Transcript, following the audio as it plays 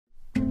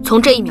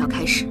从这一秒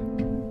开始，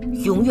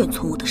永远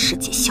从我的世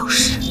界消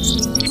失。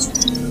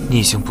你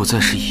已经不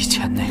再是以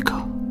前那个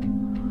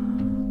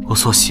我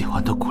所喜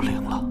欢的古灵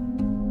了。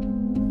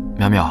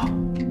淼淼，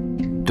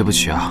对不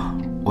起啊，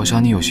我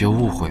想你有些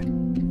误会。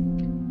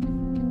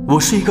我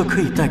是一个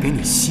可以带给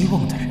你希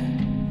望的人。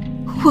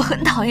我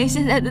很讨厌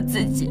现在的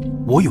自己。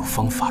我有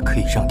方法可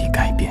以让你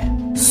改变，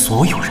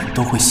所有人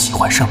都会喜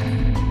欢上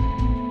你。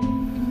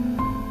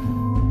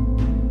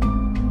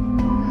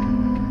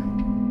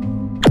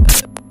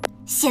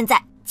现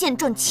在见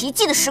证奇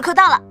迹的时刻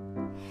到了，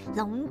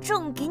隆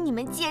重给你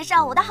们介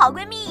绍我的好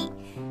闺蜜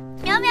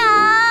淼淼。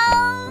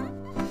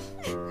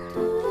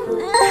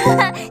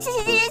谢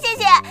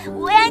谢，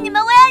我爱你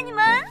们，我爱你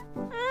们。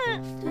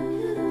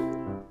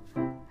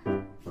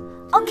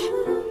OK，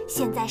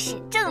 现在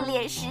是正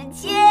脸时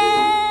间。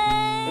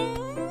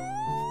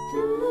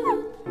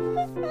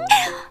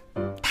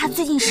他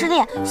最近失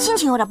恋，心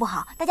情有点不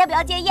好，大家不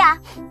要介意啊。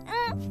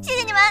谢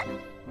谢你们，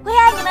我也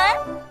爱你们。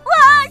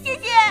哇，谢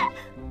谢。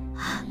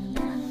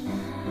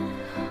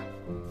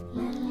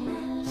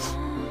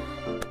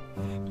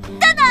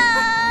当当！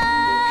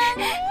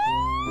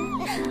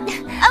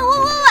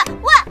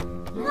喂！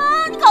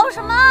啊，你搞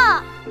什么？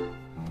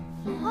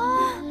啊！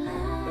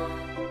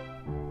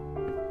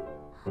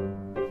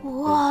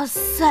哇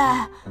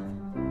塞！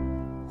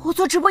我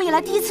做直播以来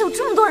第一次有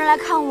这么多人来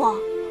看我，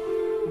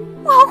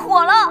我要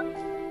火了！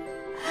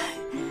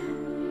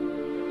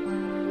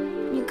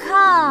你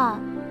看，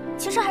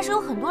其实还是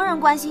有很多人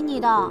关心你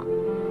的，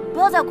不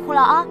要再哭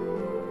了啊！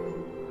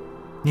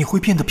你会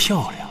变得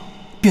漂亮，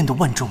变得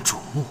万众瞩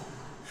目，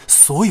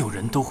所有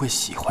人都会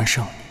喜欢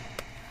上你。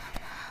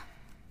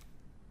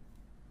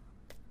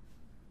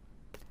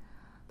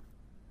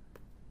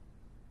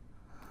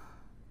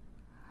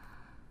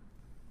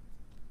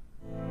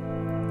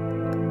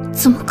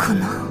怎么可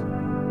能？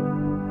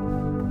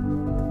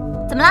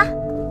怎么了？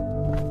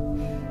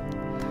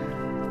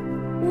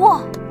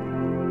哇，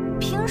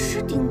平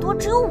时顶多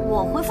只有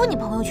我回复你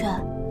朋友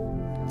圈，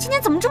今天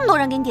怎么这么多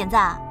人给你点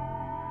赞啊？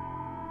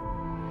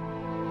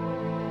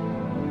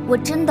我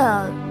真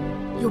的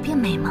有变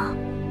美吗？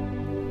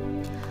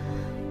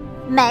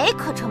美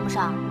可称不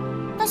上，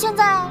但现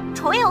在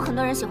丑也有很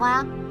多人喜欢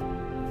啊。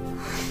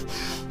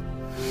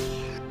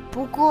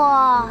不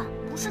过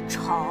不是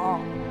丑，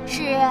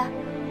是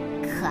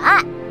可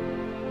爱。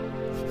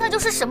那就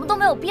是什么都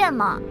没有变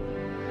嘛？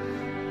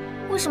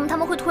为什么他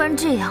们会突然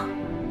这样？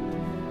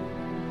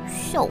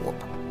笑我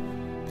吧？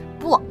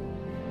不，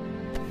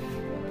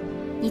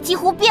你几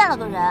乎变了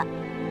个人。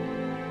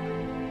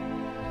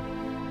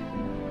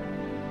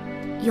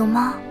有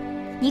吗？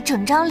你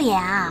整张脸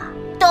啊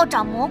都要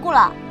长蘑菇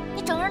了，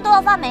你整个人都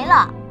要发霉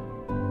了。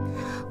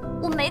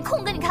我没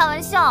空跟你开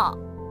玩笑，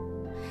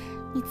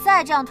你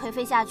再这样颓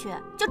废下去，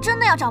就真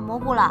的要长蘑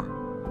菇了。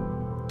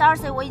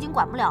Darcy 我已经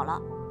管不了了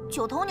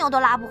，9头牛都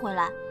拉不回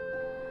来。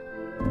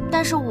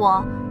但是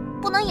我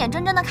不能眼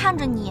睁睁地看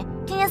着你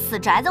天天死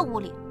宅在屋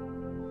里。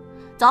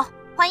走，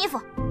换衣服，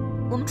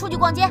我们出去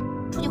逛街，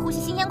出去呼吸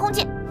新鲜空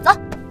气。走。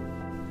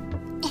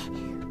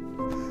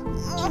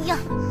哎呀！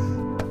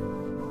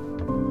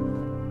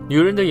女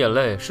人的眼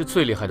泪是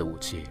最厉害的武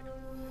器，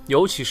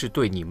尤其是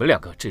对你们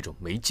两个这种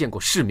没见过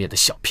世面的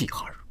小屁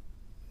孩。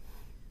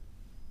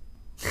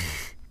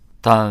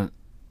但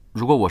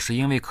如果我是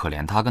因为可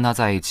怜他跟他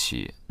在一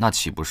起，那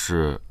岂不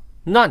是……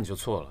那你就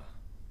错了。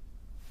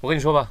我跟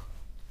你说吧，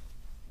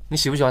你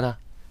喜不喜欢他？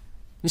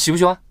你喜不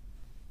喜欢？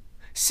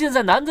现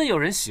在难得有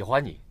人喜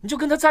欢你，你就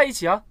跟他在一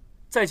起啊！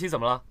在一起怎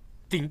么了？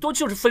顶多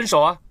就是分手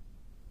啊！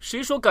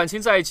谁说感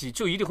情在一起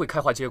就一定会开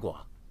花结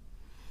果？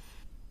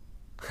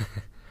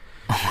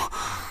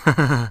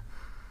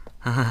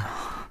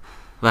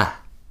喂，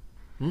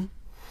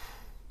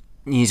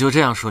你就这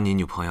样说你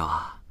女朋友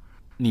啊？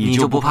你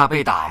就不怕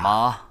被打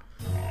吗？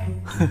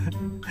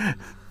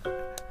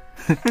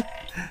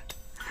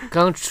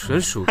刚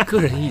纯属个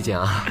人意见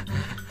啊。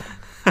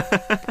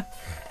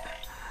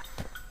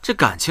这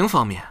感情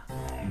方面，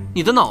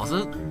你的脑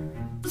子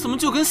怎么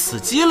就跟死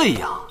机了一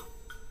样？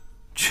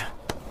去，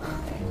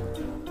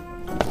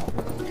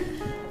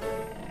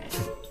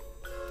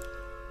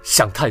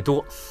想太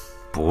多。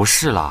不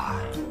是啦，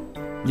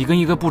你跟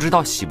一个不知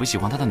道喜不喜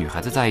欢他的女孩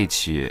子在一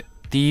起，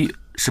第一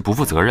是不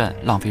负责任，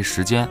浪费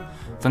时间，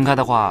分开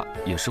的话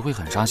也是会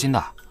很伤心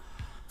的。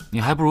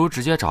你还不如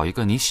直接找一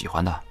个你喜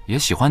欢的，也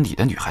喜欢你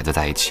的女孩子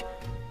在一起，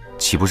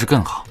岂不是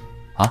更好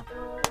啊？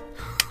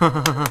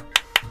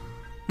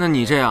那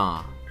你这样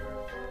啊，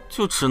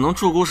就只能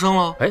祝孤生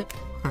了。哎，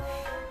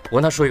我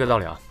跟他说一个道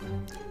理啊，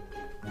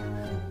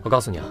我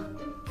告诉你啊，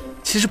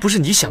其实不是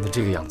你想的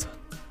这个样子。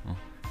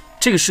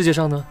这个世界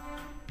上呢，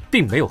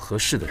并没有合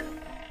适的人，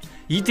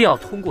一定要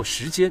通过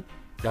时间，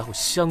然后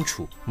相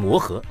处磨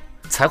合，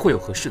才会有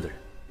合适的人，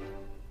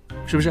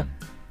是不是？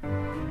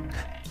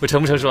我成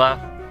不成熟啊？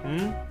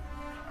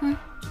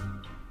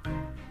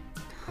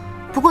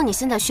不过你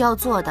现在需要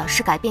做的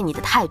是改变你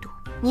的态度，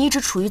你一直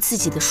处于自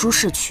己的舒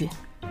适区，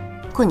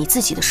过你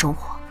自己的生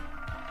活。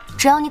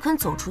只要你肯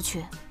走出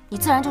去，你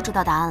自然就知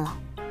道答案了。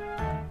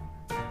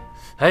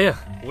哎呀，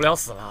无聊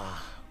死了！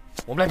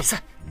我们来比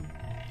赛。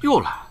又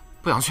来，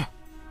不想去。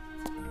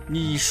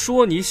你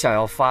说你想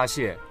要发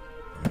泄，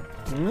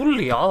无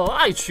聊，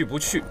爱去不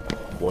去，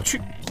我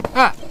去。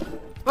哎，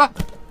喂，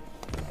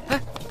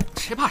哎，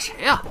谁怕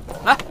谁呀？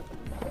来，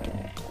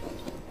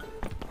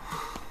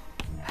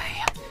哎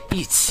呀，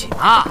一起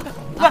嘛！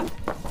喂，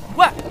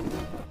喂，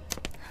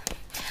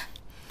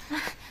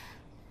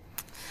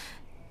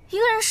一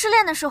个人失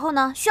恋的时候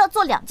呢，需要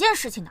做2件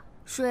事情的：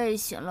睡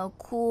醒了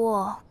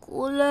哭，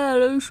哭累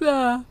了睡。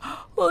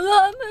我都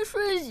还没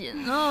睡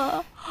醒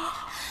呢。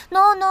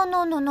No no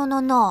no no no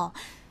no no，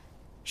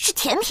 是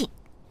甜品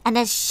and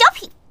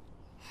shopping。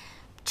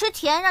吃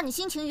甜让你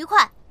心情愉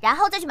快，然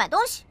后再去买东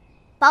西，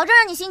保证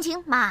让你心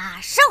情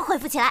马上恢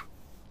复起来。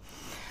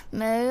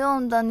没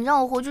用的，你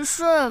让我回去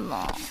睡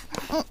嘛。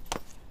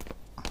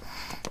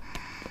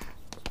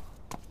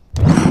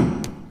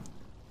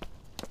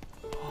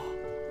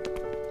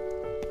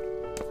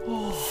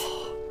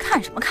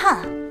看什么看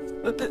啊？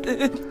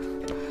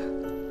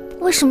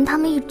为什么他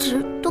们一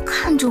直都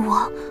看着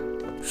我？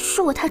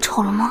是我太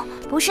丑了吗？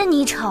不是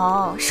你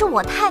丑，是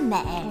我太美。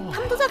他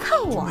们都在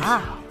看我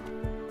啊！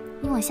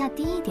你往下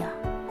低一点，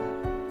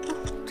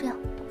这样。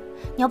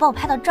你要把我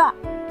拍到这儿，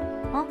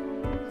啊？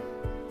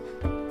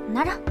你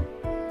拿着，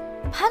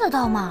拍得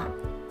到吗？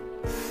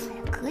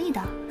可以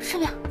的，这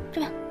边，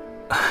这边。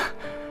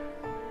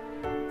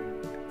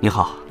你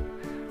好，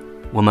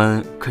我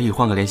们可以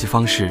换个联系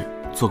方式，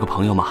做个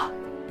朋友吗？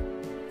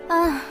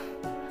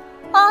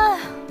哎，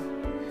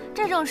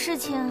这种事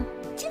情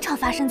经常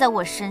发生在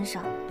我身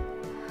上，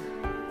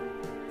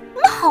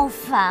你们好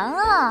烦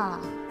啊！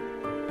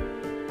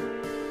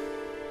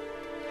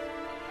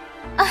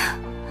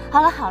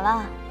好了好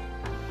了，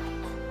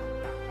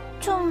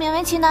就勉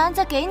为其难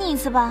再给你一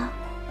次吧。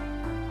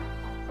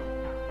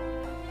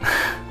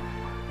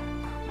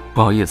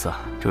不好意思啊，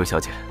这位小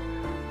姐，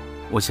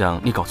我想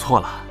你搞错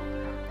了，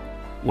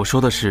我说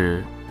的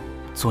是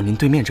坐您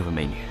对面这位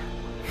美女。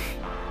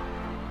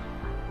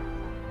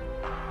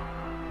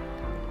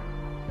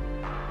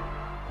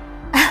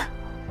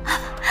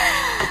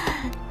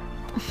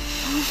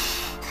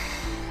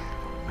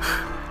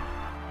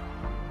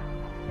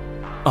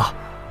啊，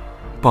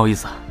不好意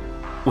思，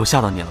我吓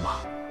到你了吗？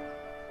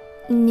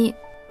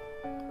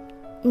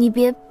你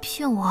别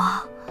骗我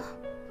啊！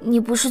你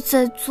不是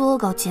在做恶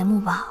搞节目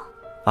吧？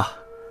啊，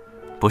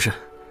不是，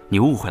你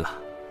误会了。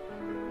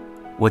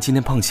我今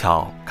天碰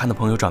巧看到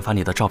朋友转发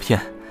你的照片，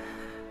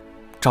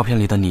照片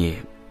里的你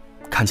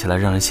看起来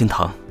让人心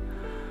疼。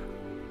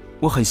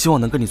我很希望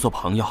能跟你做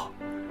朋友，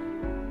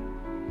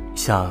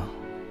想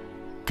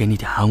给你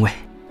点安慰。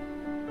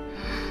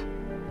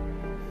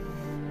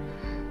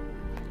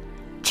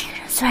这个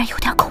人虽然有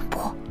点恐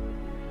怖，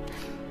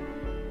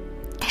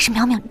但是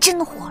淼淼真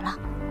的火了。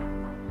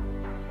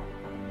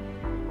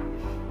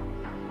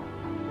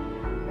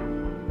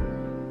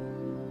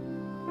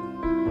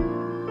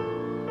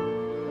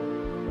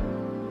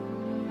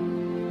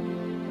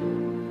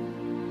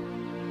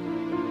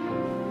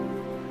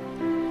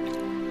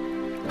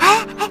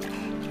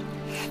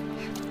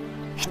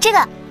这个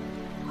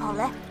好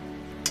嘞，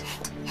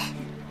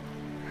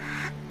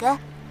给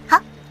好。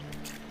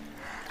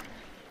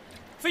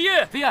飞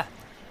燕，飞燕，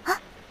啊！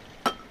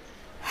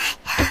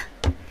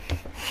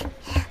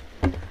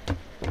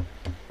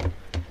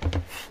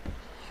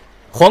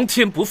皇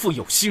天不负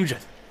有心人，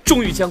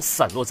终于将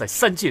散落在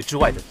3界之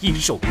外的阴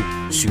兽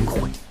路寻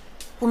回。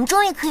我们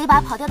终于可以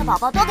把跑掉的宝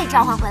宝都给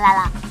召唤回来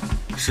了。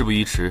事不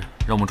宜迟，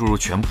让我们注入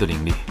全部的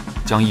灵力，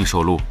将异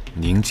兽路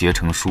凝结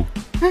成书。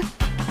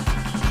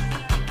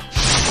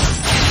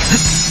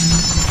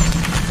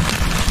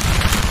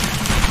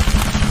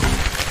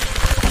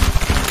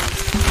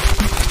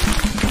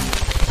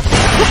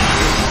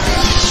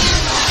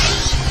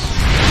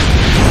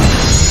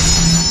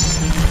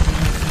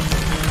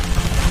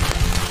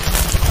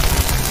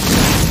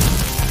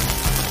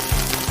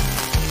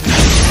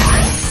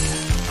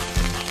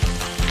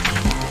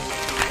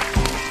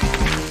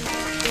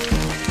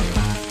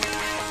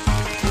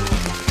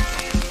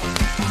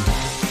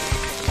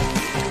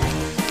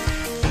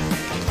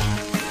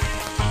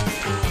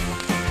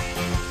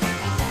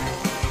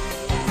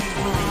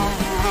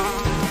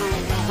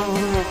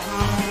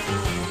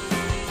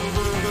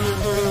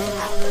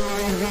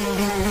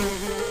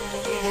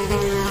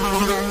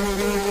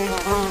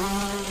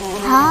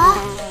啊？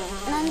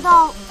难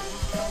道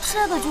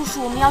这个就是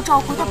我们要召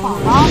回的宝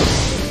宝？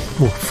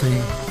莫非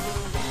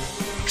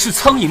是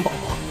苍蝇宝宝？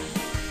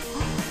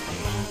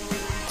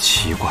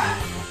奇怪，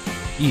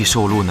异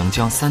兽路能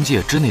将3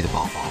界之内的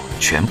宝宝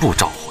全部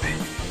召回，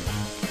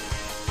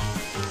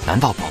难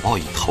道宝宝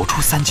已逃出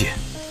3界？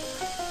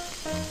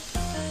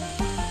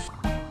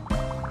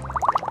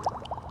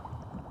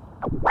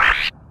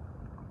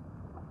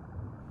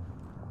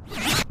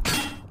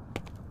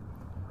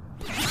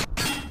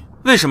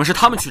为什么是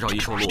他们去找异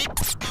兽路？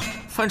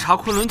翻查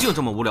昆仑镜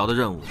这么无聊的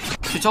任务，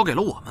却交给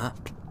了我们。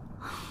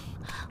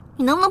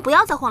你能不能不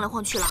要再晃来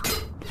晃去了？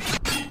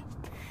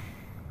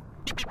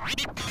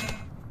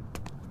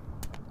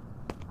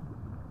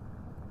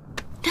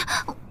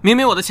明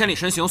明我的千里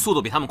神行速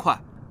度比他们快，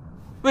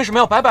为什么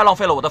要白白浪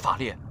费了我的法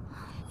力？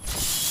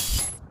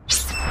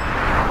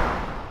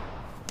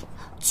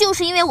就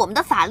是因为我们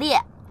的法力，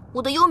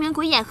我的幽冥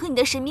鬼眼和你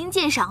的神兵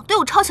剑赏都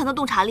有超强的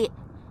洞察力，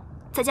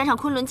再加上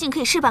昆仑镜可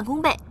以事半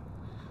功倍，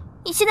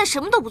你现在什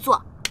么都不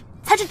做，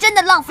才是真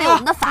的浪费我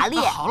们的法力。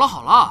好了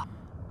好了，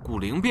古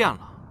灵变了，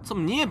怎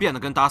么你也变得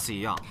跟达斯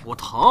一样？我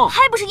疼！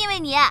还不是因为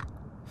你！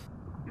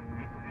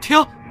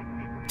停！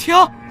停！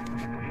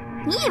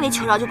你以为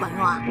求饶就管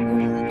用啊？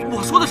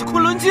我说的是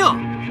昆仑镜。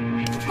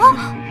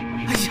啊！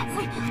哎呀！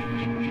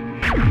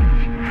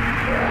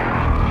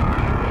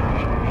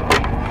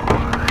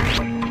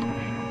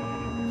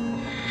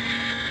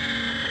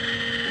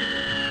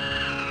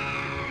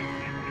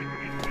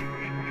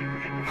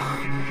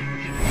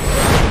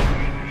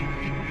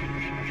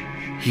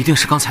一定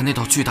是刚才那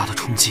道巨大的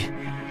冲击，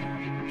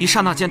一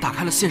刹那间打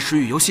开了现实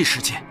与游戏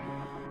世界。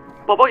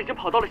宝宝已经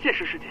跑到了现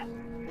实世界。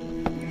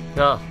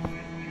那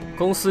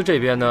公司这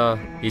边呢，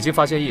已经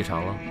发现异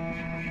常了，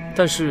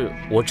但是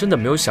我真的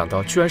没有想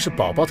到，居然是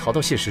宝宝逃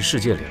到现实世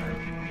界里来了。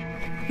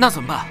那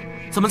怎么办？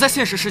怎么在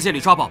现实世界里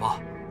抓宝宝？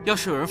要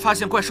是有人发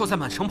现怪兽在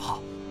满城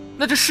跑，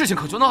那这事情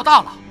可就闹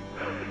大了。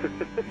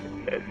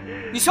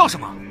你笑什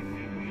么？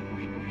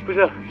不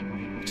是，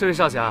这位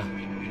少侠，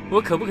我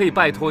可不可以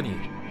拜托你？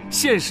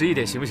现实一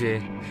点行不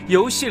行？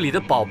游戏里的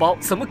宝宝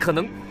怎么可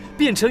能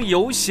变成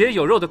有血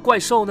有肉的怪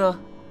兽呢？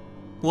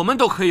我们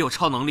都可以有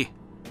超能力，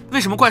为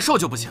什么怪兽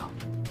就不行？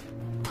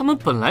他们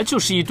本来就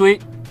是一堆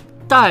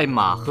代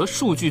码和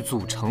数据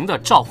组成的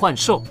召唤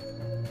兽，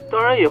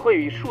当然也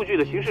会以数据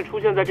的形式出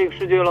现在这个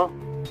世界了。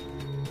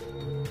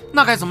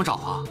那该怎么找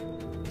啊？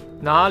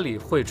哪里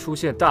会出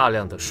现大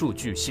量的数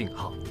据信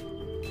号？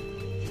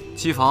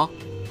机房、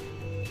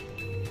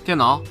电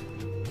脑、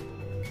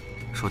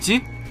手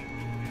机。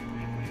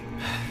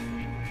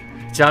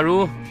假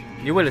如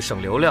你为了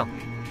省流量，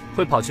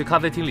会跑去咖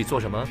啡厅里做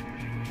什么？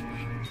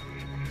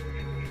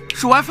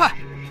是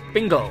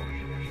WiFi。Bingo，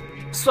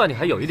 算你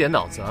还有一点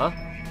脑子啊！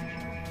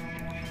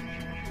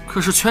可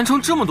是全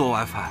程这么多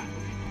WiFi，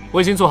 我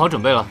已经做好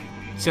准备了。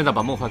现在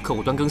把梦幻客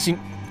户端更新，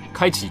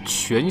开启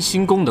全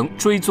新功能，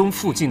追踪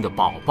附近的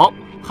宝宝。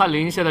翰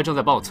林现在正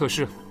在帮我测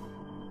试。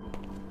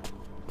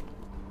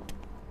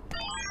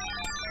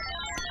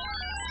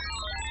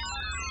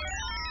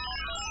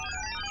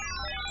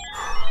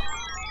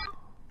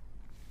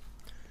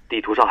地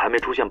图上还没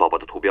出现宝宝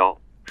的图标，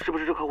是不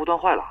是这客户端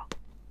坏了？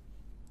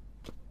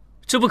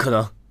这不可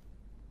能，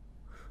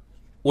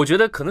我觉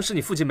得可能是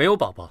你附近没有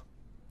宝宝，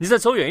你再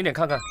走远一点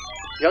看看。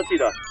你要记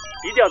得，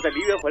一定要在黎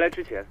渊回来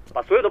之前，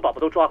把所有的宝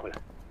宝都抓回来。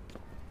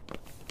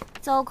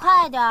走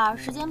快点，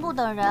时间不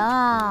等人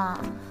啊！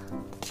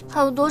还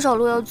有多少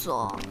路要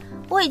走？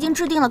我已经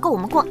制定了够我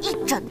们逛一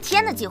整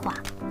天的计划，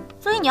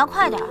所以你要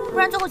快点，不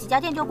然最后几家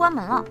店就要关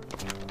门了。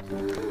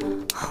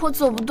我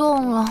走不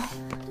动了。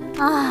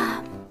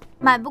啊！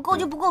买不够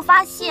就不够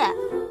发泄，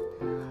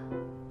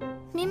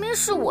明明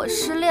是我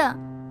失恋，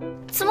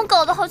怎么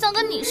搞得好像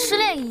跟你失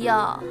恋一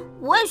样？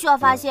我也需要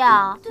发泄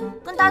啊，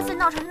跟大四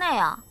闹成那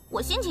样，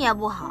我心情也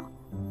不好，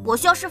我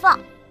需要释放。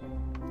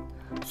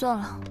算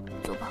了，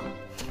走吧。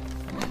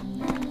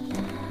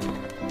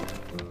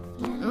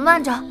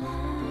慢着，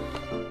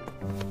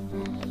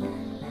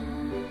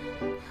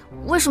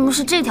为什么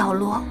是这条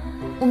路？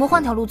我们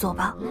换条路走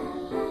吧。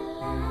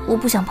我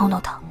不想碰到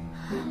他。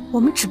我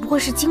们只不过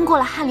是经过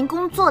了翰林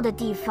工作的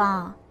地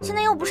方，现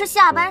在又不是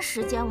下班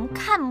时间，我们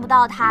看不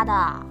到他的。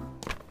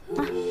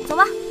走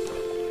吧。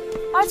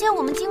而且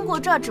我们经过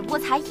这儿只不过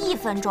才1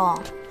分钟，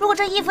如果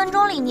这1分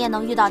钟里你也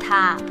能遇到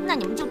他，那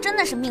你们就真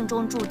的是命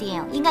中注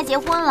定，应该结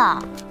婚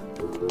了。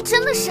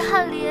真的是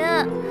翰林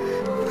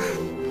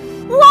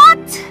 ？What？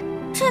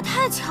 这也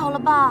太巧了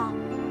吧！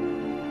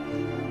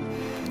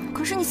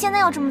可是你现在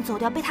要这么走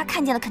掉，被他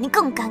看见了肯定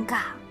更尴尬。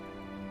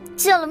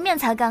见了面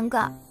才尴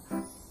尬。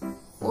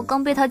我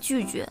刚被他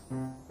拒绝，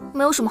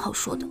没有什么好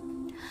说的。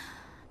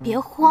别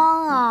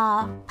慌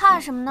啊，怕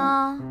什么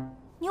呢？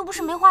你又不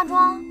是没化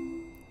妆。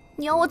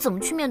你要我怎么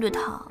去面对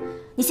他？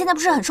你现在不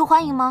是很受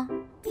欢迎吗？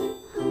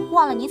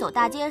忘了你走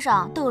大街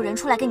上都有人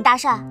出来跟你搭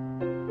讪。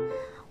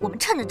我们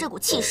趁着这股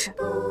气势，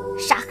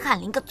杀翰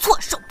林个措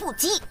手不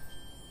及。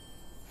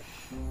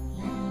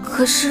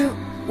可是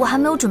我还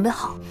没有准备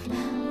好。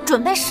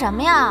准备什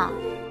么呀？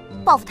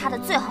报复他的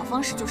最好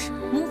方式就是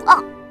move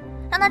on，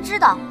 让他知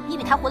道你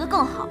比他活得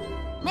更好。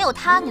没有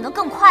他，你能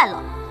更快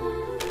乐。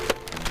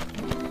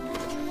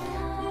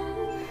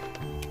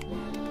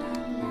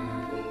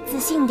自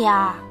信点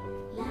儿，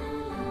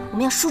我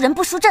们要输人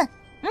不输阵。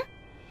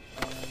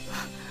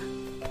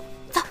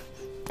走。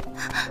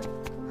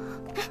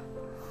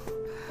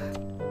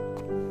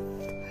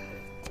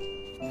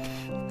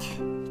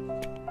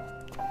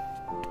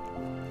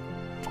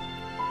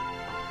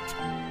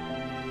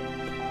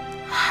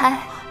嗨。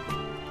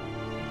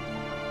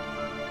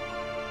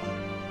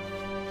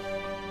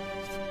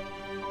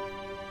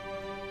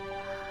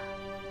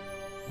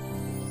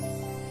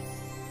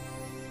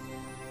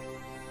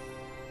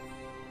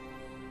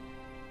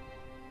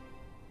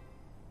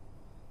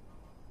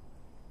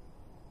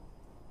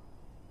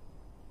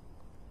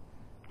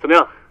怎么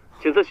样？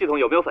检测系统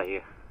有没有反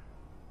应？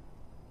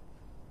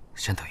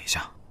先等一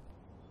下，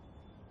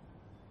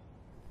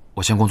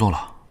我先工作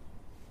了。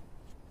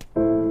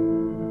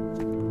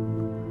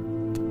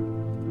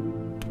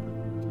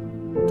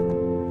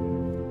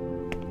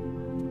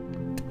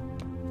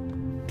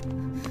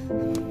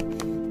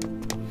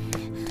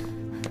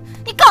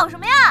搞什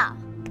么呀？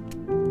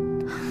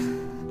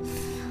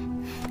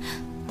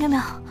妙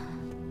妙，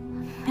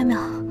妙妙，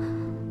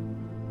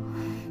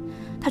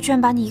他居然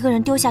把你一个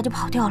人丢下就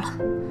跑掉了。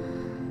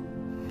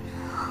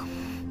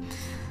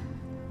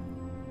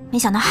没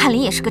想到翰林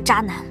也是个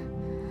渣男。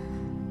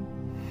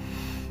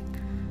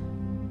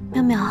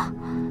妙妙，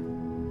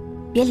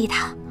别理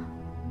他，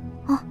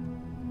啊，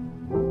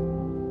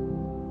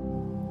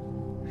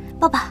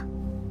抱抱，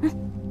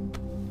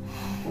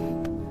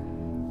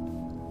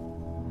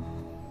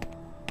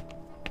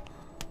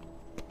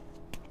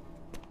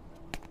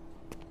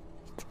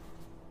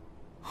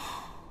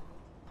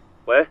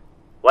喂，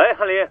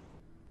翰林，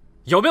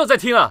有没有在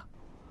听啊？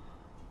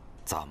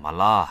怎么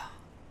了？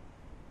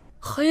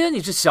哎呀，你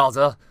这小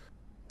子，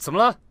怎么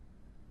了？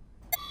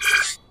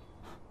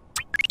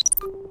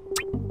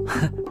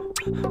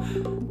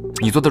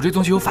你做的追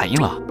踪器有反应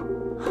了。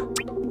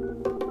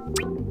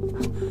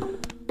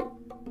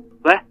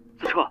喂，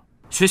自撤。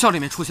学校里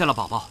面出现了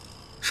宝宝，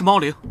是猫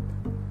灵。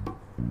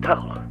太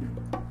好了，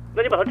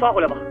那你把他抓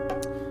回来吧。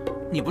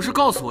你不是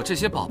告诉我这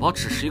些宝宝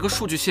只是一个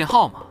数据信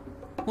号吗？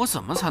我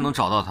怎么才能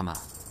找到他们？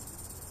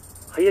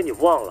哎呀，你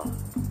忘了，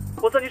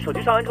我在你手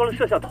机上安装了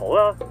摄像头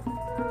啊。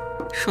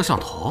摄像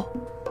头？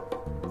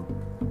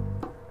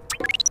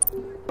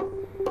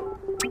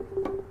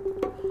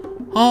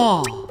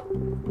哦，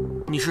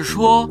你是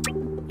说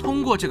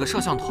通过这个摄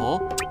像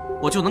头，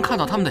我就能看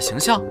到他们的形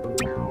象？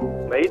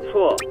没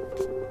错。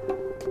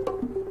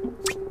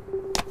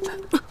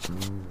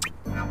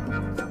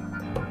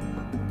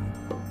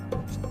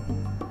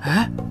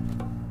哎，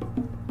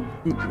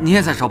你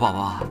也在找宝宝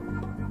啊？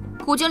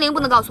古精灵不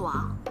能告诉我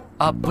啊。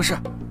啊，不是，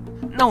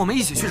那我们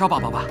一起去找宝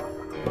宝吧。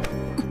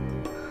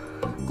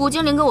古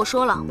精灵跟我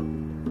说了，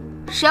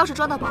谁要是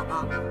抓到宝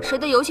宝，谁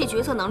的游戏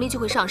决策能力就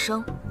会上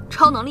升，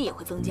超能力也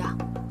会增加。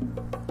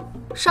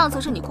上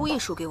次是你故意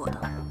输给我的，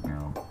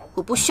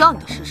我不需要你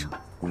的施舍，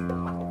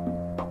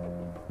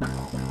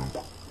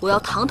我要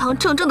堂堂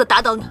正正的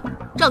打倒你，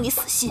让你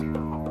死心。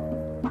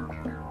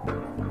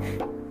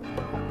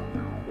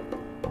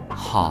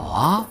好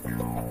啊，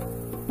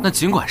那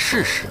尽管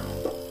试试，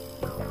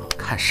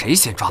看谁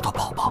先抓到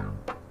宝宝。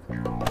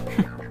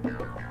哼，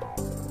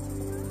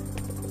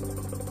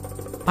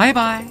拜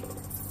拜。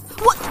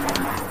我。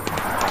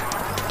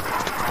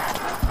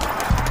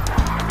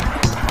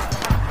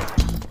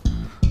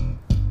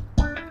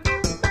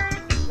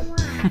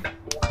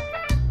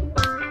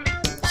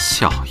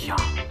小样，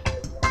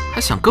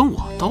还想跟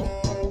我斗？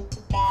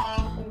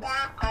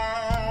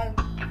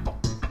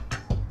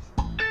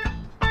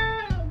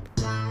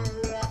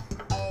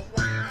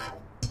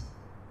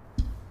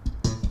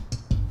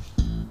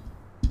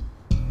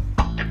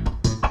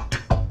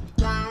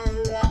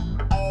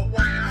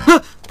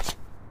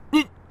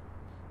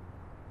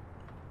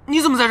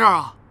你怎么在这儿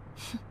啊？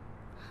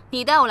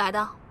你带我来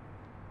的。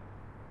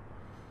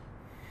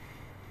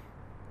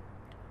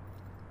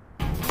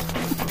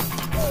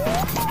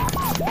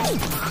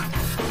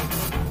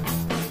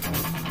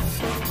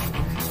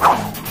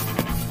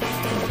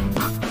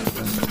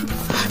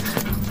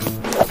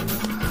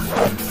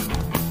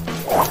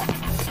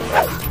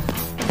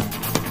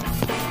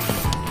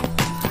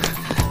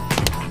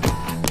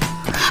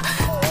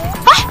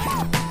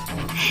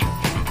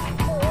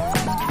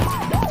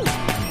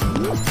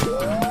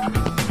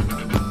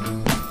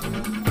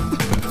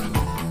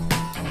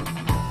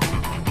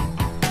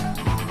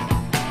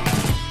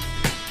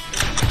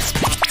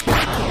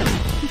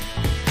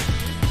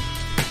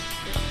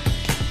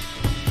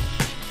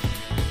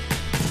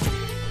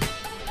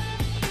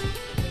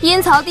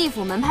阴曹地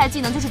府门派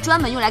技能就是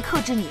专门用来克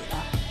制你的，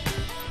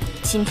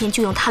今天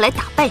就用它来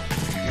打败你。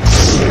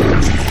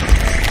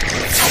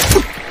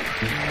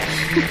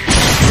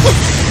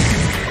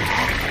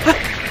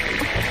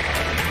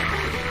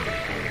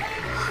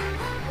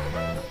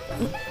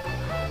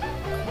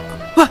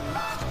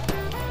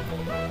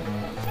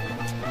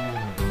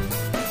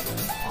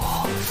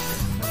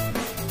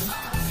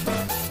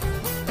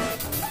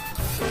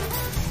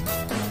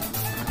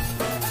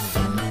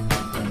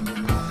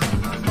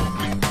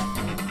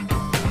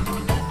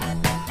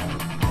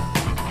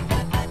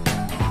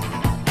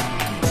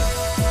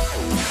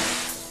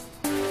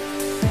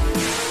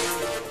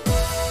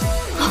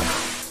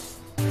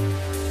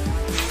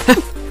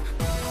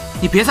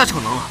你别再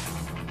逞能了，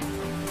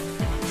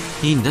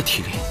以你的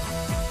体力，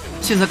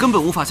现在根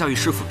本无法驾驭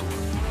师傅毒，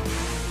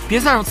别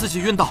再让自己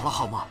晕倒了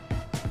好吗？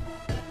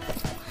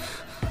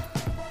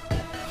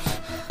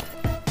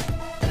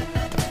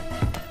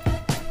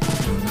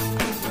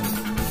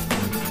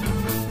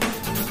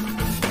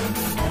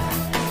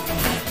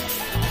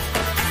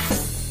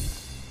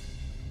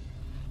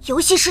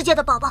游戏世界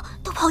的宝宝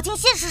都跑进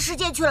现实世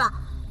界去了，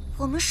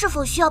我们是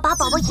否需要把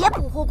宝宝也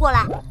捕获过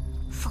来？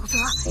否则，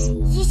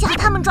一下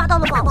他们抓到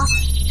了宝宝，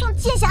让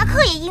剑侠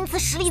客也因此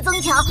实力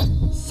增强，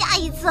下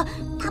一次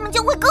他们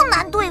将会更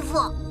难对付。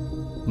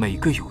每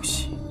个游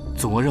戏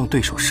总要让对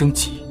手升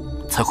级，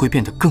才会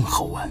变得更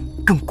好玩、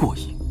更过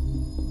瘾。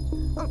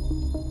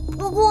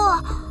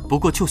不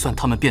过，就算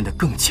他们变得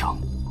更强，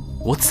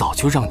我早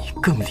就让你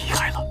更厉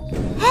害了。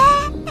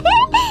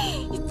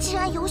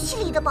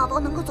宝宝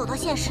能够走到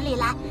现实里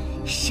来，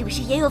是不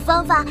是也有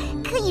方法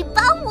可以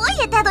把我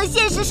也带到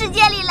现实世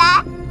界里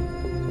来？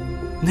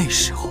那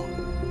时候，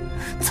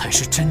才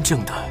是真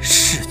正的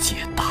世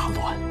界大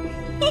乱。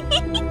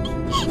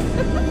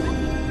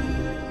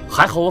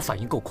还好我反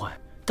应够快，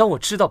当我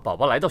知道宝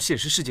宝来到现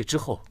实世界之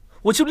后，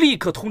我就立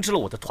刻通知了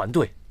我的团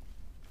队，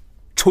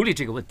处理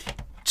这个问题。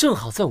正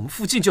好在我们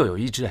附近就有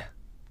一只。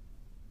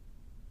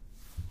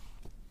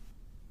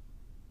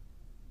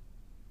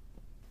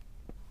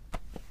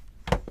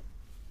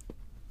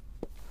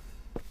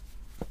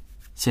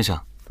先生，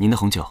您的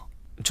红酒。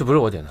这不是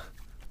我点的。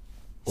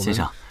先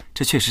生，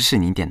这确实是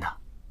您点的。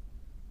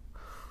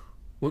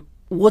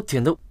我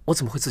点的，我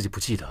怎么会自己不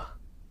记得？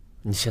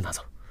你先拿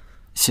走。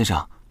先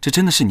生，这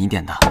真的是你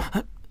点的。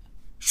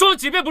说了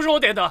几遍不是我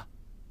点的，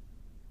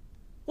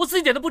我自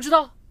己点的不知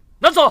道，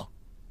拿走。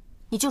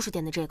你就是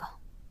点的这个，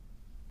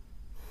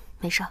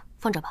没事，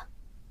放着吧。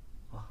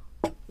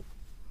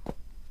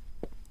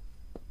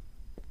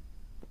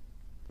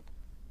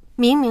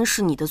明明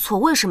是你的错，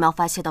为什么要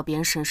发泄到别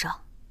人身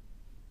上？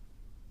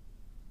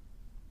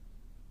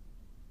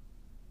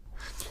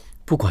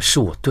不管是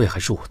我对还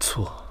是我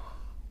错，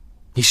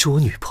你是我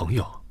女朋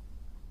友，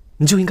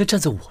你就应该站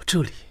在我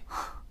这里。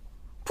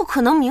不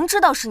可能明知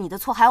道是你的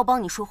错还要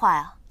帮你说话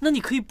呀。那你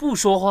可以不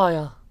说话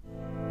呀。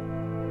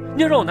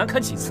你要让我难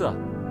堪几次啊？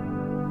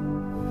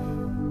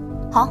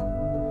好，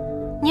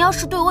你要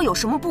是对我有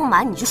什么不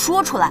满，你就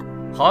说出来。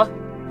好啊。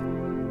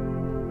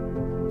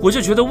我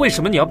就觉得为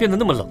什么你要变得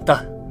那么冷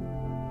淡？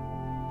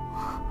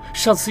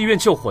上次医院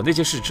救火那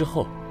件事之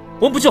后，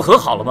我们不就和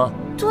好了吗？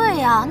对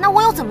呀，那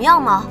我又怎么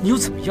样吗？你又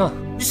怎么样？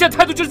你现在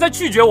态度就是在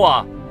拒绝我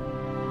啊！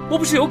我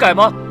不是有改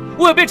吗？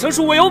我有变成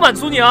熟，我有满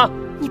足你啊！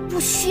你不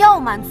需要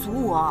满足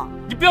我。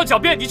你不要狡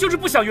辩，你就是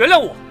不想原谅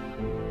我。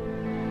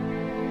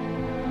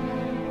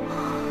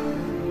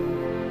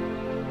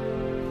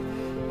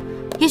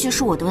也许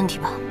是我的问题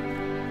吧，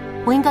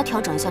我应该调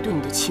整一下对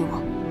你的期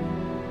望。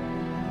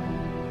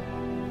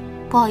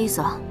不好意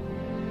思啊，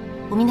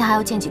我明天还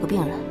要见几个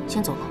病人，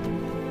先走了。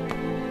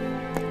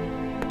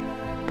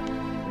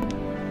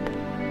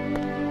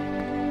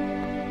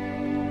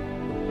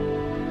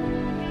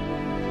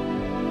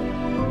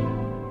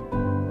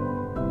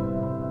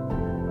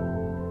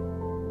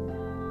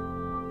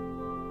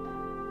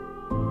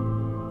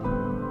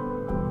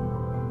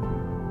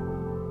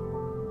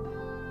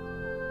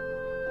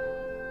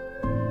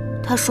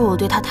他说我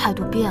对他态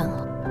度变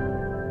了，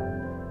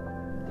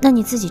那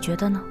你自己觉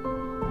得呢？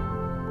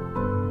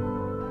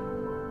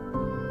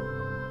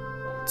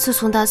自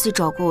从大 C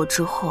找过我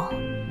之后，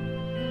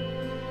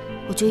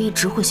我就一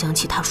直会想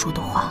起他说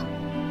的话。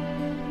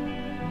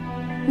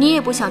你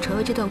也不想成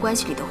为这段关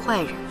系里的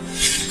坏人，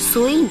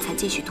所以你才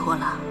继续拖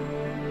拉，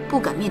不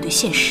敢面对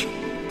现实。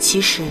其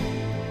实，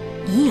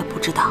你也不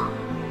知道，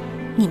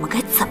你们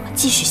该怎么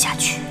继续下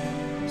去，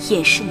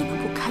掩饰你们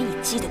不堪一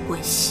击的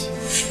关系。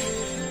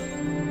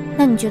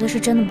那你觉得是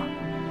真的吗？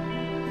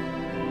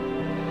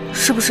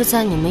是不是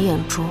在你们眼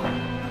中，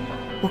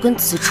我跟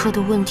子彻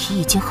的问题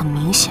已经很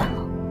明显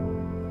了，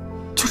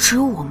就只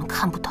有我们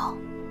看不到？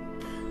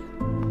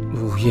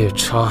午夜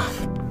叉，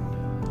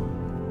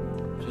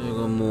这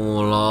个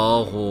母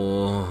老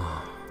虎，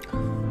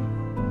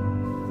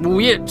午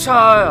夜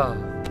叉呀！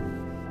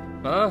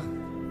啊，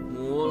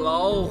母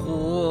老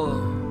虎，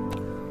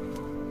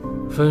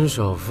分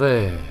手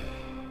费，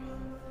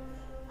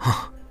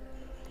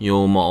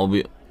有毛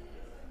病。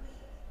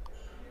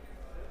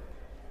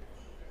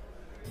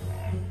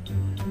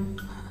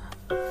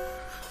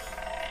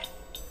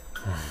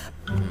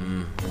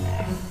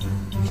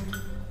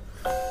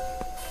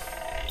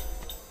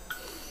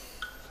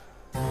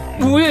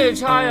母夜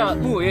叉呀，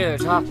母夜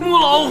叉，母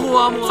老虎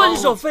啊，母老虎，分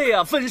手费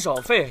呀，分手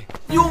费，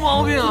有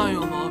毛病啊，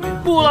有毛病。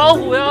母老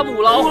虎呀，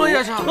母老虎，母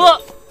夜叉，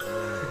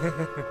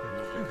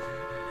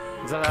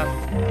你再来，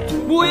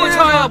母夜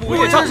叉呀，母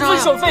夜叉，分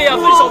手费呀，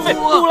分手费，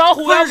母老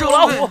虎呀，母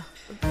老虎，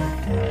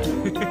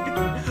你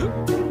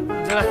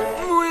再来，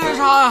母夜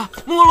叉呀，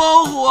母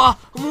老虎啊，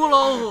母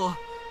老虎。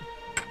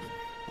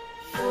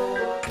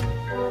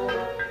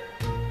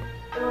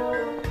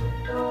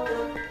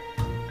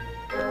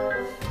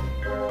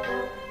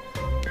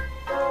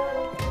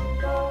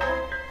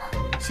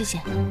谢谢。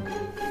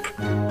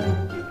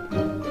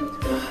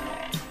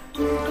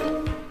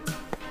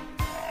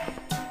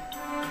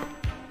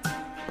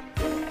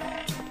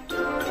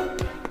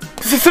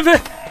菲菲，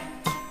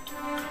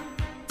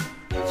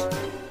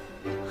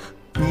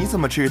你怎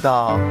么知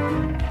道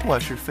我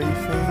是菲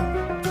菲？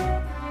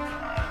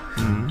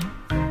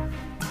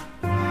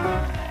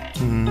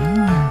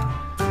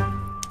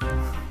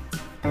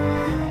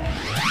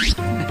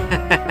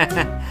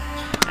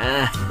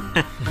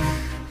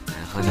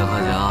喝酒喝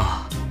酒。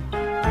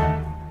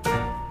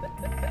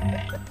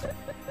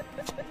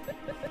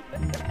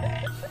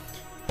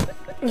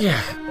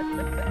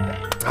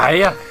哎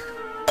呀，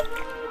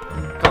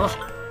刚好。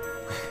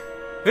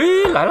哎，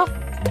来了。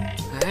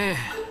哎，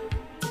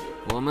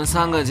我们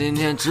三个今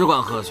天只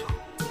管喝酒，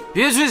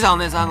别去想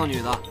那三个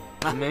女的。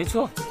没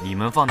错，你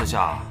们放得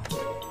下，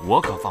我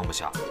可放不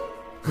下。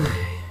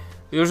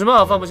有什么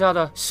好放不下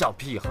的？小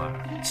屁孩，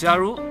假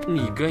如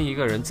你跟一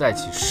个人在一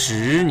起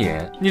10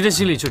年，你的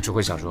心里就只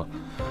会想说，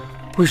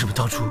为什么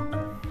当初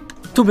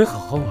都没好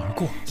好玩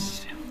过？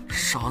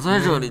少在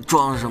这里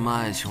装什么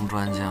爱情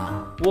专家！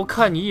我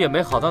看你也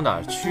没好到哪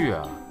儿去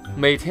啊，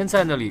每天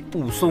在那里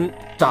武松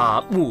打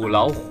母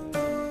老虎。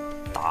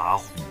打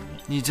虎？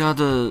你家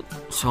的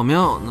小棉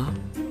袄呢？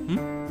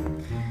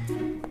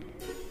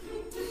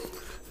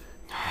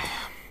哎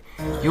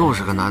呀，又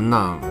是个男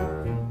的。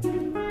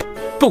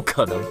不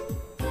可能，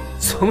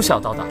从小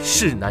到大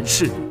是男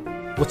是女，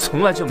我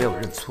从来就没有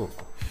认错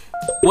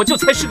过，我就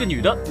猜是个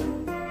女的。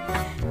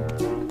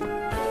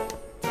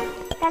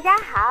大家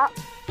好，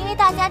因为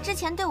大家之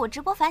前对我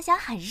直播反响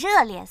很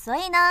热烈，所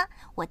以呢，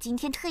我今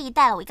天特意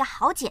带了我一个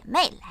好姐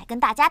妹来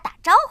跟大家打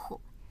招呼。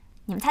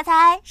你们猜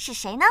猜是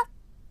谁呢？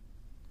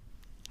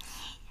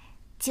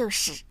就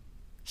是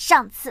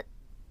上次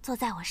坐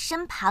在我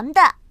身旁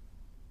的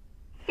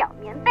小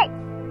棉被。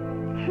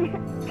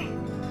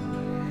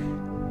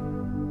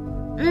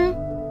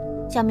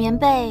小棉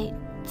被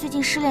最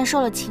近失恋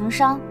受了情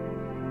伤，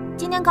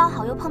今天刚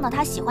好又碰到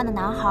他喜欢的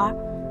男孩，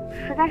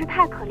实在是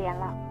太可怜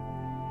了。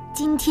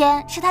今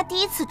天是他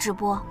第一次直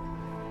播，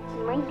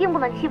你们一定不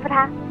能欺负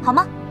他，好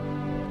吗？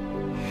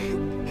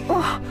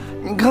哇，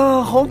你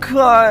看，好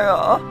可爱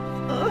啊！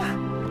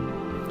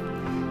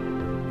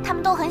他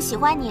们都很喜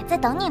欢你，在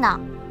等你呢。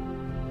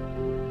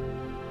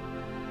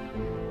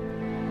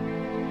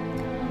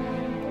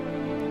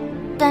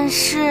但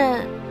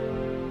是，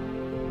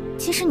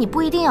其实你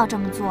不一定要这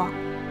么做。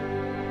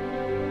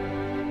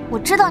我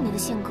知道你的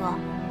性格，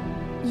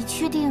你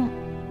确定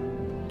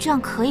这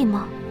样可以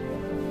吗？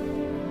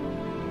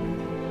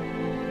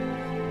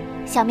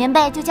小棉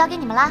被就交给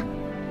你们啦，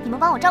你们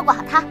帮我照顾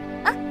好它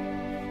啊！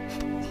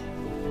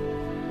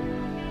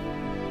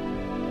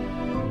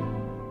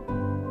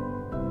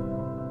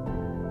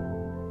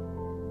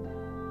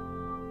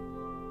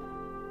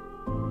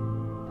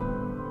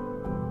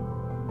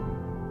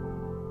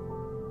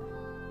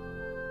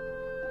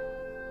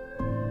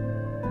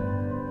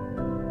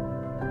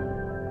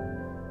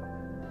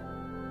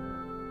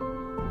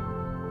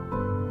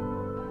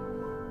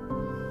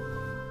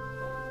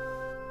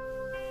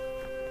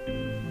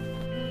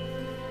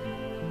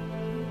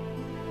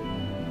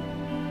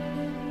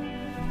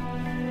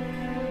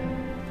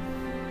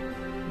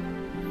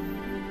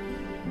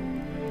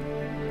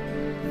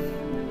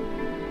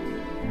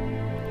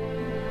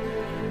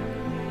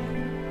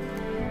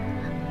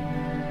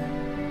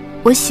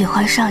我喜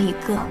欢上一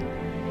个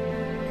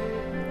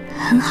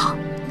很好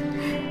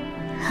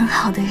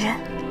的人，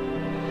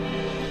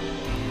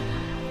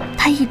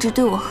他一直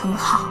对我很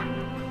好，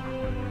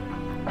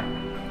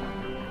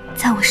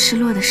在我失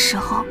落的时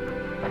候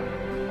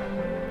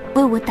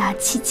为我打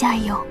气加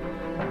油，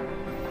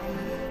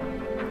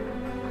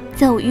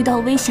在我遇到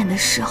危险的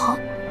时候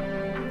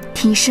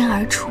挺身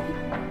而出。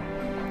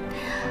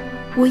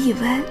我以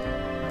为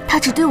他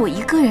只对我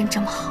一个人这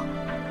么好，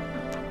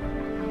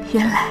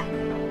原来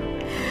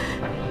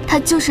他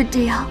就是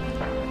这样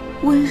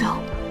温柔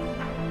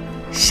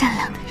善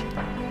良的人，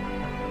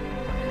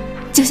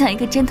就像一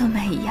个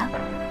gentleman一样，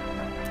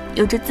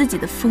有着自己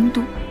的风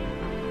度。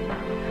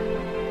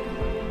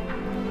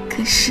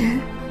可是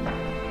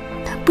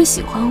他不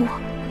喜欢我，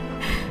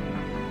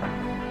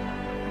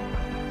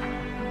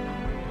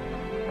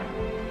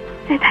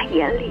在他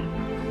眼里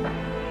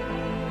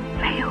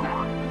没有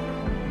我。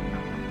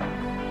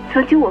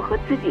曾经我和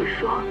自己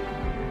说，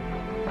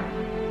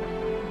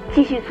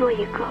继续做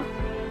一个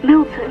没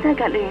有存在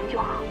感的人就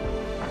好，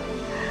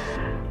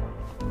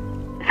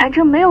反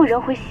正没有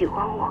人会喜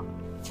欢我。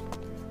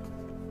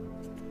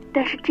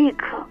但是这一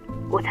刻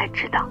我才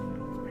知道，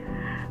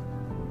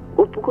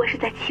我不过是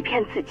在欺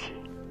骗自己。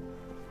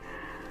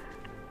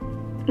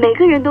每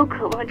个人都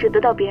渴望着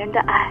得到别人的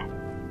爱，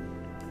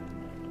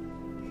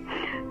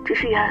只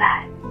是原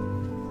来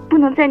不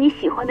能在你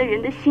喜欢的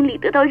人的心里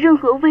得到任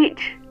何位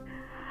置。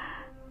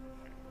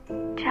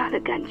这样的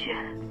感觉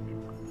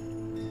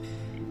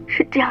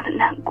是这样的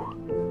难过。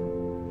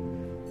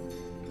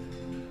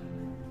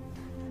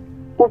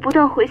我不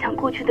断回想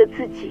过去的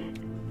自己，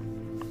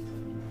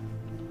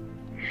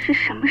是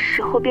什么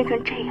时候变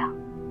成这样？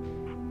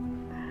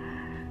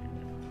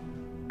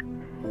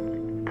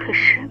可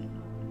是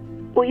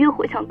我越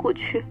回想过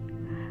去，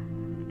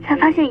才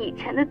发现以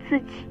前的自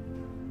己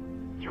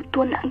有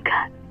多难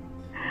看，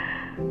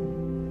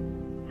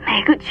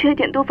每个缺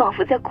点都仿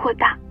佛在扩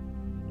大。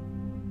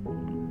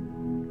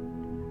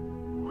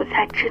我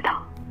才知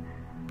道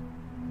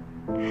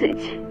自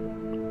己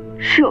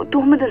是有多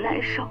么的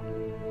难受。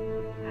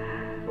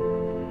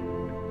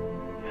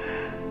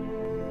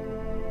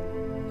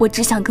我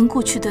只想跟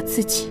过去的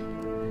自己，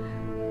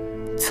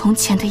从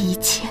前的一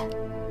切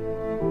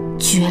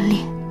决裂。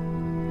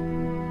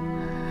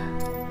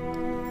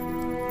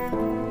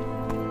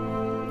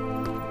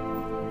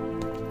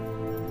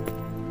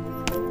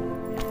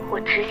我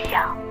只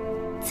想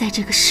在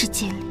这个世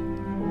界里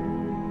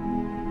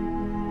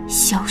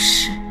消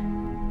失。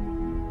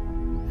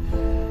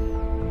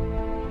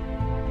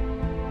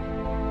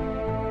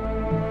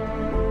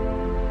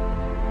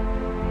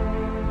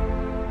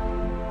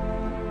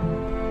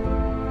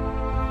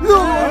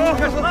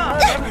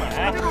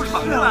这都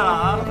传出来了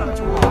啊！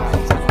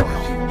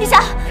一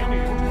霞，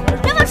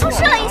淼淼出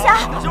事了！一霞，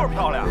就是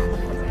漂亮。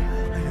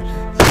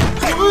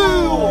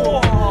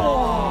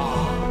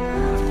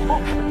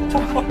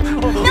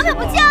淼淼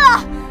不见了！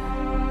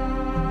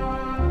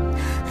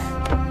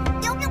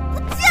淼淼不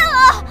见了！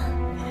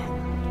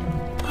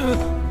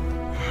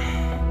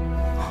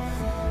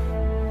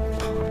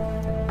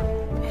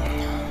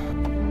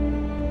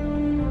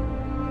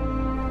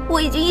我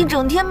已经一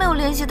整天没有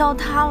联系到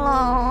他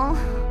了。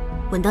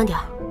稳当点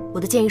儿，我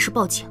的建议是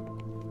报警。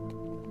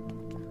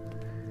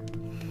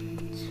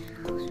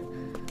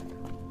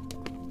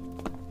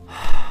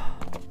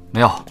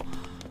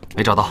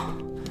没找到。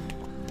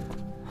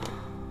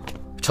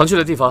常去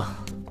的地方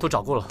都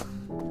找过了。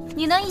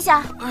你呢，一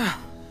霞？哎呀，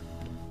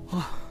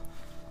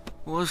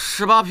我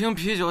18瓶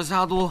啤酒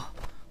下肚，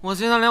我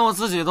现在连我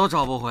自己都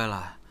找不回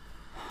来。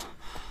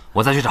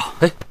我再去找。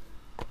哎，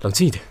冷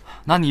静一点。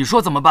那你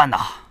说怎么办呢？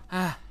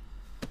哎，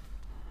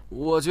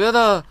我觉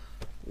得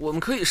我们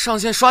可以上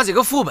线刷几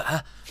个副本，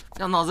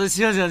让脑子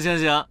清醒清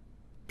醒。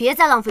别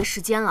再浪费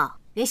时间了，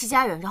联系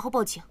家人，然后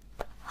报警。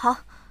好。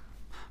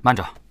慢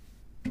着，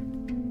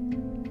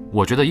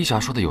我觉得一霞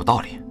说的有道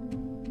理。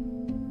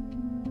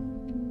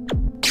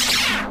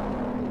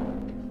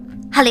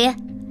翰林，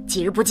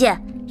几日不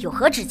见，有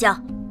何指教？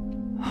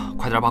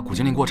快点把古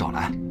精灵给我找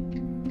来。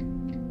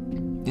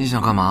你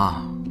想干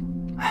嘛？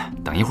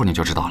等一会儿你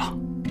就知道了。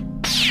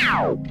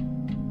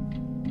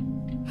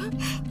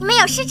你们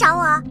有事找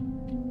我？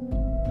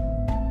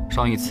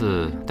上一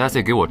次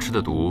Daisy 给我吃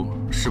的毒，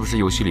是不是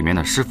游戏里面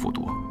的师傅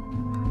毒？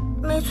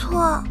没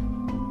错。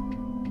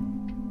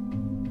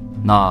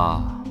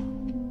那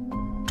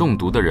中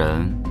毒的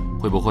人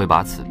会不会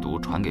把此毒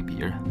传给别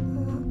人？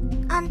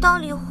按道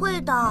理会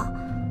的，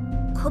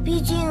可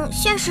毕竟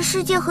现实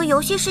世界和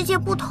游戏世界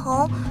不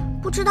同，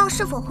不知道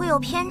是否会有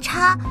偏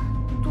差，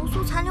毒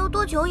素残留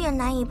多久也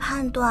难以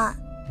判断。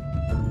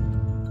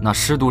那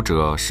施毒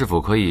者是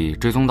否可以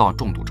追踪到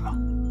中毒者？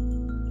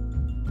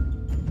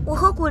我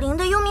和古灵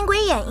的幽冥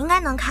鬼眼应该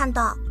能看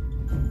到。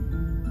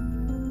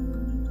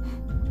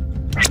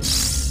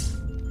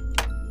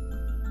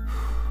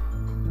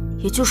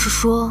也就是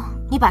说，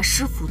你把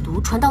师傅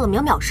毒传到了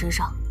淼淼身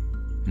上。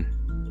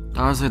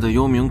Daisy 的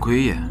幽冥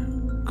鬼眼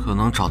可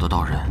能找得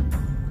到人。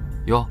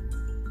哟，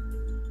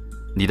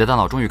你的大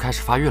脑终于开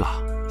始发育了。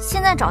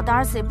现在找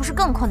Daisy 不是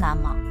更困难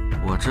吗？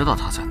我知道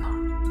他在哪儿。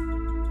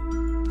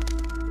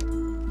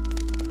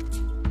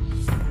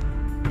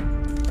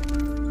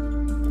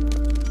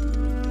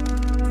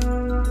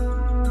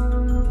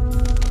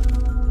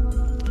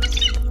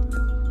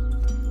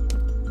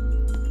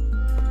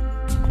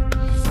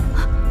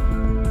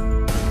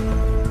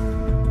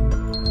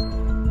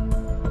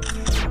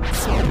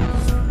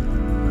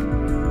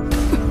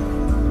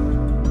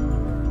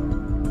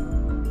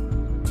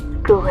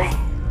各位，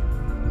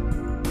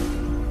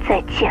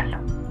再见了。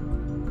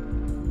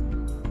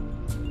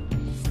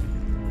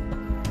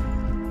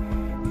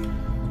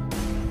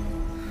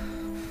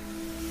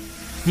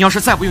你要是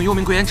再不用幽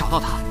冥鬼眼找到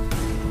他，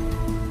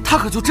他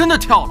可就真的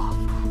跳了。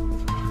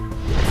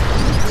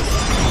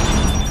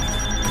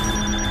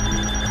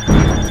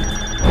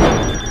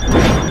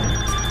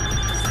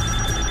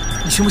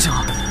你行不行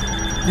啊？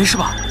没事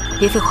吧？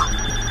别废话，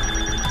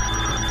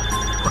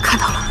我看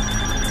到了。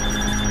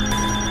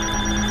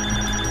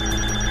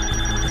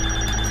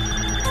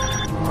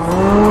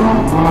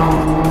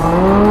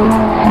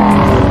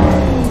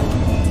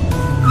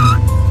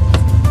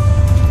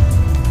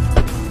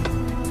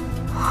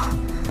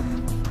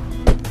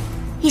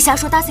一霞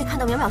说 Daisy 看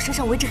到淼淼身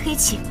上围着黑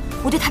气，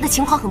我对她的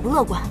情况很不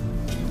乐观。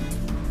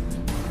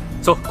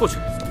走，过去。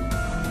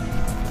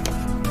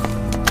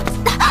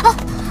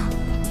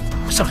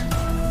上来。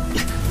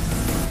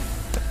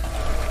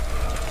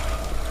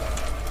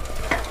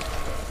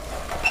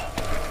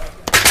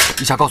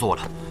一霞告诉我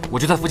了，我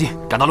就在附近，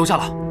赶到楼下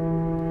了。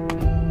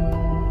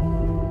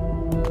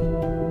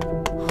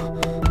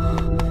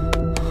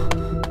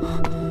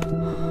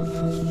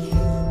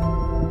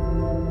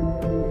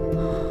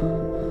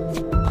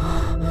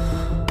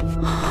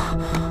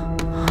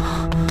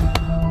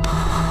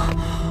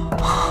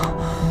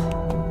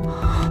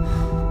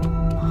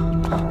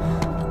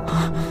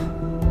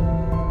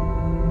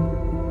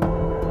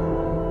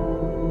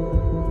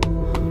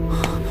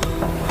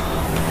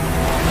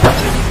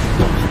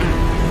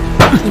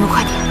你们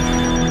快点，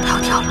他要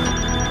跳了。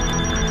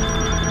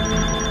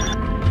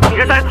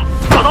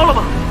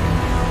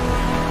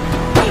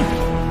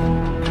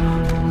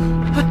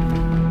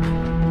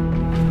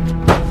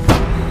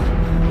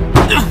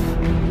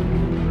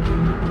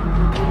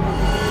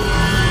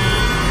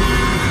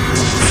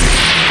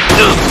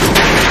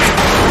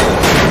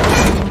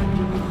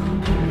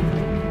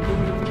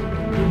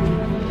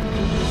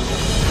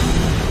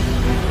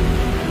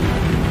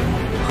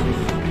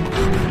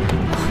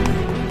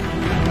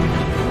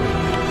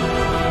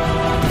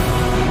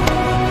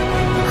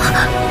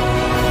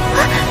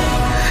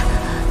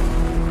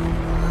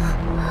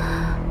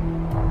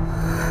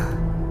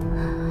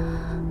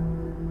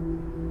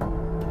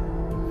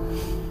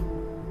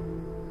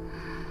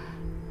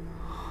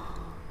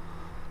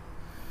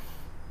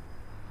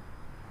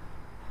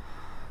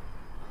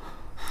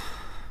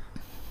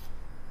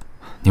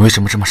你为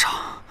什么这么傻？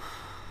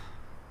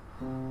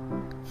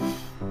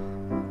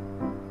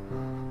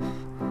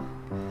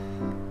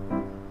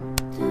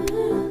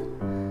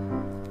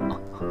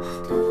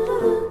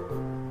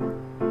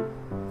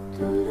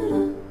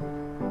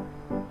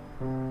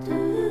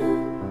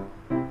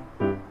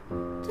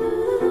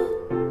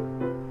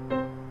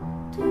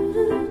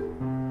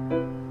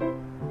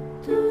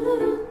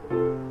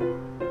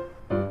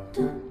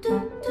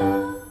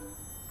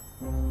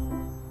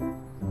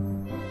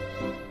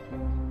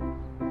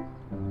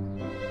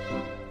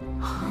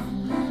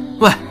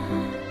喂，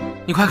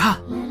你快看，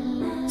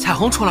彩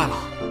虹出来了！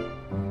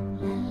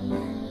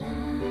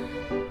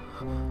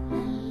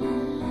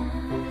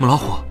母老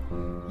虎，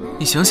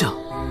你醒醒，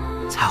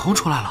彩虹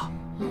出来了，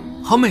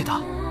好美的！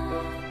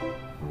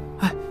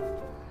哎，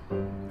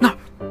那儿，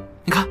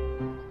你看，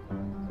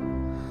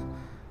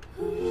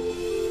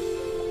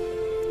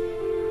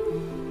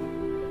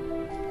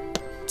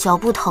脚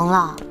不疼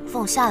了，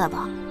放我下来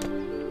吧。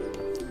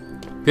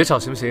别吵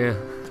行不行？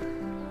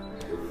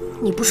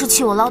你不是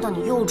气我唠叨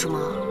你幼稚吗？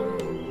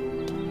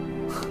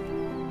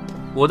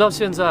我到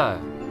现在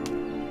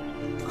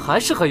还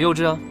是很幼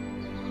稚啊。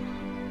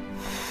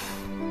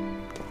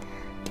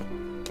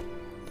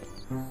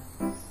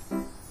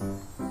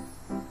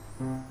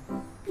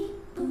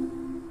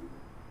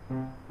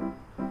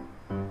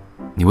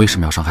你为什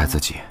么要伤害自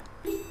己？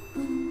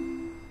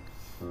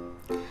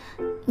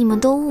你们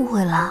都误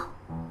会了。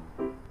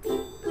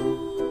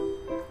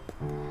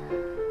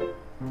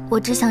我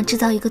只想制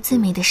造一个最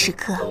美的时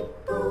刻，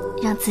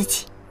让自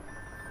己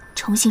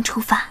重新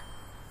出发。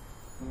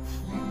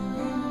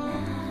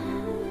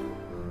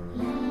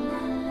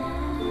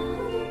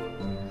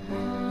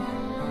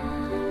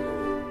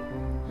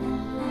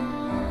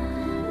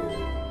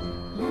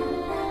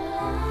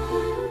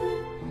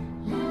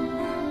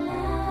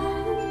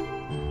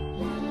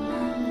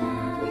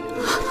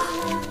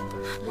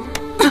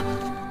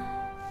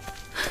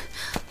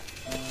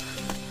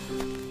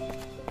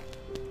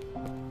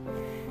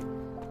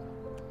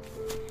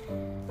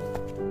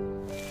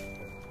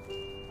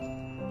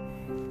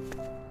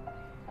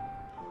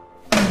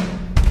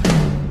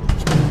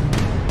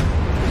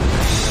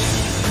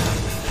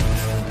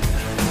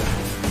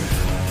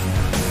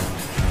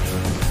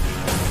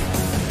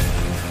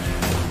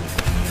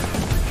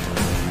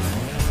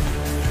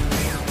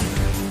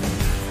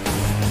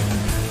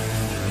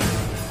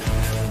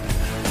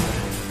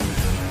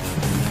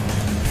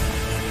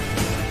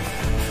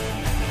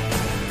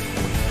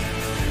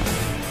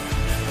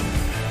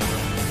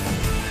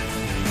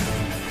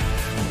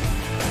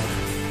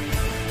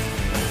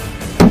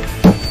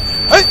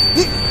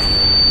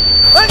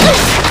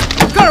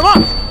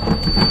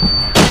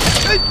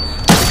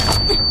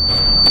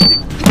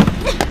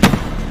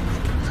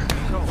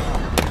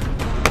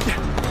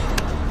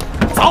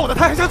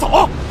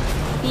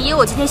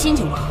我今天心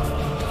情不好，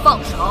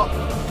放手！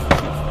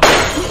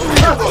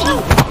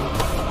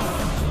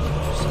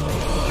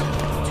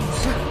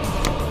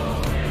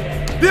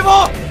别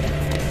跑！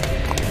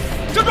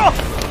站住！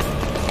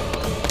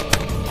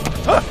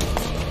哎，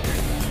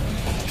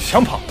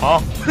想跑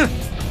啊？哼！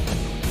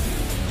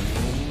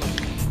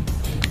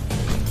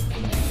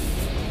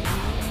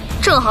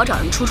正好找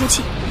人出出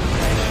气。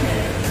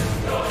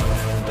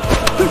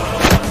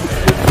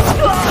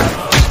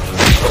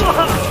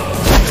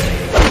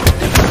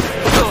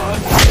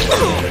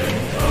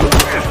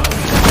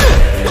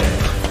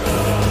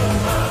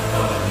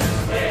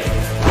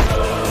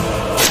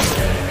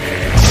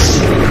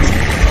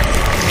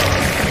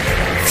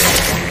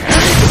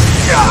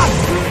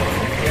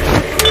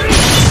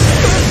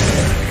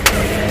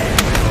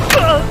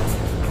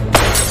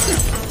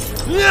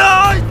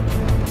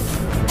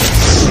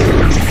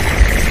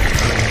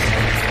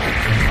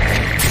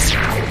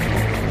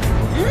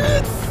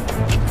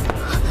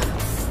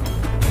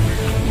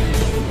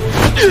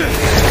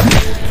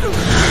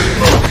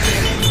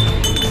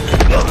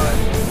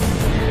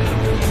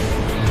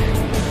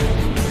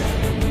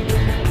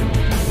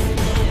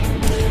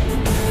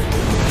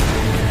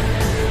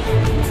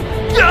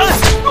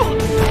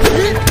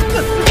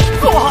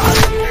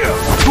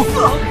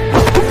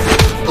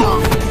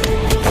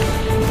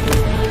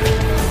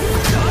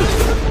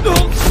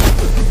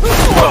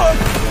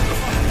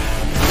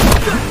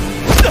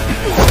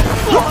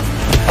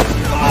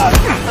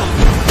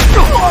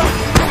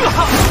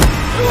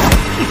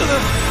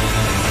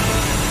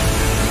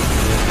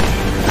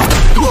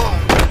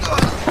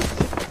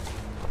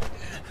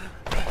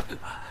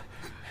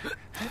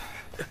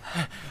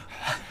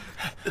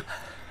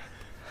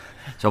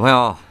小朋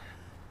友，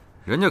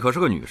人家可是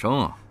个女生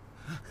啊！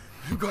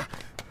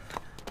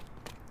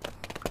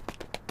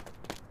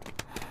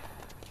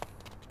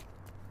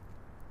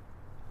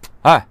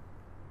哎，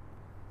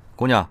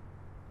姑娘，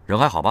人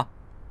还好吧？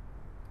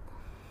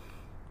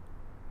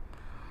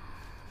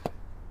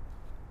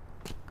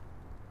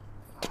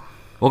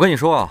我跟你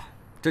说啊，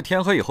这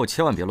天黑以后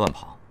千万别乱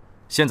跑，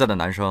现在的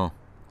男生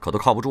可都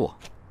靠不住。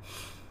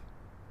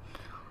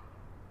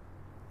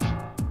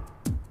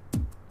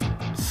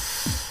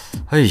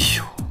哎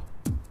呦，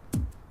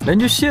连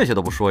句谢谢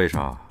都不说一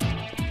声，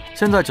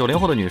现在90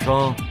后的女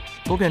生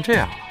都变这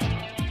样了。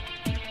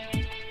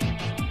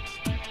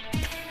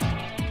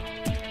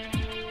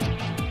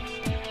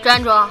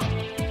站住！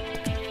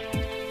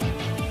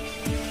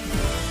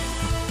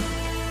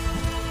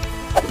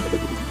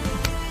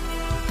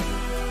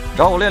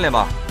找我练练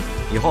吧，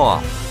以后啊，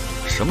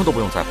什么都不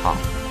用再怕了。